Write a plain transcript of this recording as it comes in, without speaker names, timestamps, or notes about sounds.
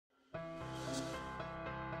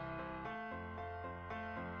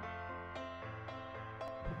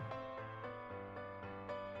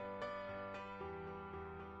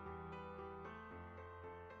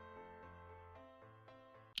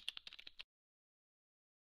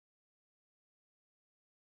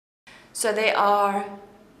So there are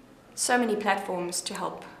so many platforms to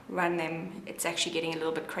help run them. It's actually getting a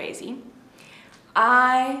little bit crazy.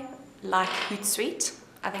 I like Hootsuite.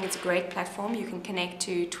 I think it's a great platform. You can connect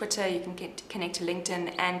to Twitter, you can connect to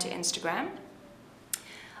LinkedIn and to Instagram.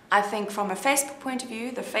 I think from a Facebook point of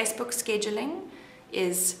view, the Facebook scheduling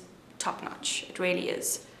is top-notch. It really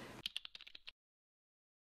is.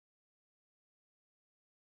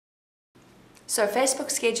 So Facebook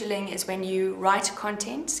scheduling is when you write a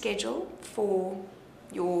content schedule for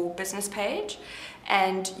your business page,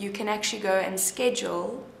 and you can actually go and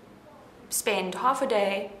spend half a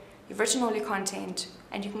day, you've written all your content,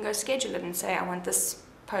 and you can go schedule it and say, I want this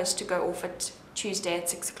post to go off at Tuesday at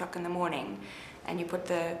 6 o'clock in the morning. And you put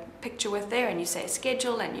the picture with there and you say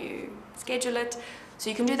schedule, and you schedule it. So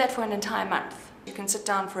you can do that for an entire month. You can sit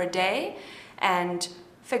down for a day and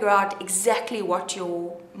figure out exactly what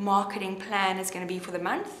your marketing plan is going to be for the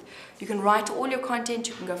month. You can write all your content,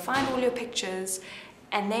 you can go find all your pictures,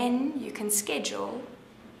 and then you can schedule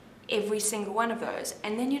every single one of those,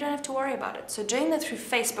 and then you don't have to worry about it. So doing that through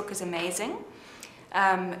Facebook is amazing.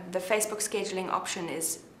 The Facebook scheduling option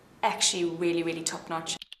is actually really, really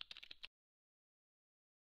top-notch.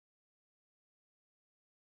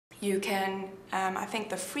 You can, I think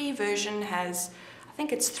the free version has, I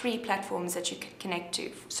think it's 3 platforms that you can connect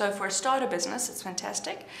to. So for a starter business, it's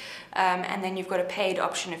fantastic. And then you've got a paid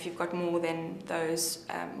option if you've got more than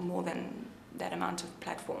that amount of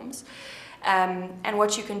platforms. And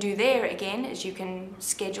what you can do there, again, is you can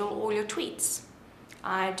schedule all your tweets.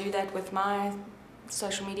 I do that with my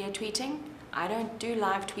social media tweeting. I don't do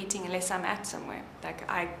live tweeting unless I'm at somewhere. Like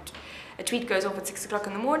a tweet goes off at 6 o'clock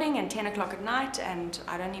in the morning and 10 o'clock at night, and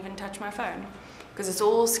I don't even touch my phone because it's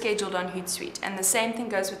all scheduled on Hootsuite. And the same thing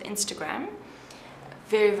goes with Instagram.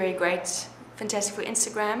 Very, very great, fantastic for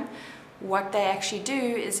Instagram. What they actually do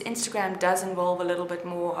is Instagram does involve a little bit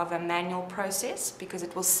more of a manual process, because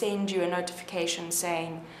it will send you a notification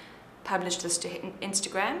saying publish this to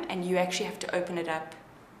Instagram, and you actually have to open it up,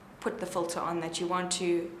 put the filter on that you want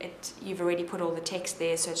to. You've already put all the text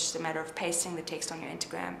there, so it's just a matter of pasting the text on your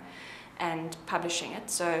Instagram and publishing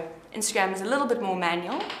it. So Instagram is a little bit more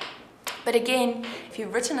manual. But again, if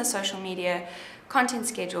you've written a social media content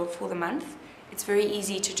schedule for the month, it's very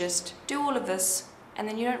easy to just do all of this, and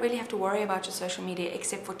then you don't really have to worry about your social media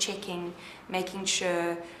except for checking, making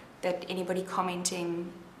sure that anybody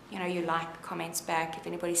commenting, you like comments back. If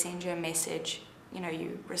anybody sends you a message,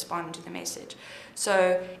 you respond to the message.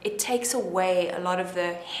 So it takes away a lot of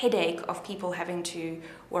the headache of people having to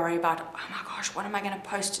worry about, oh my gosh, what am I going to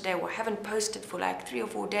post today? Well, I haven't posted for like 3 or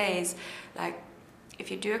 4 days. Like,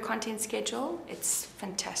 if you do a content schedule, it's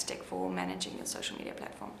fantastic for managing your social media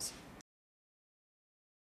platforms.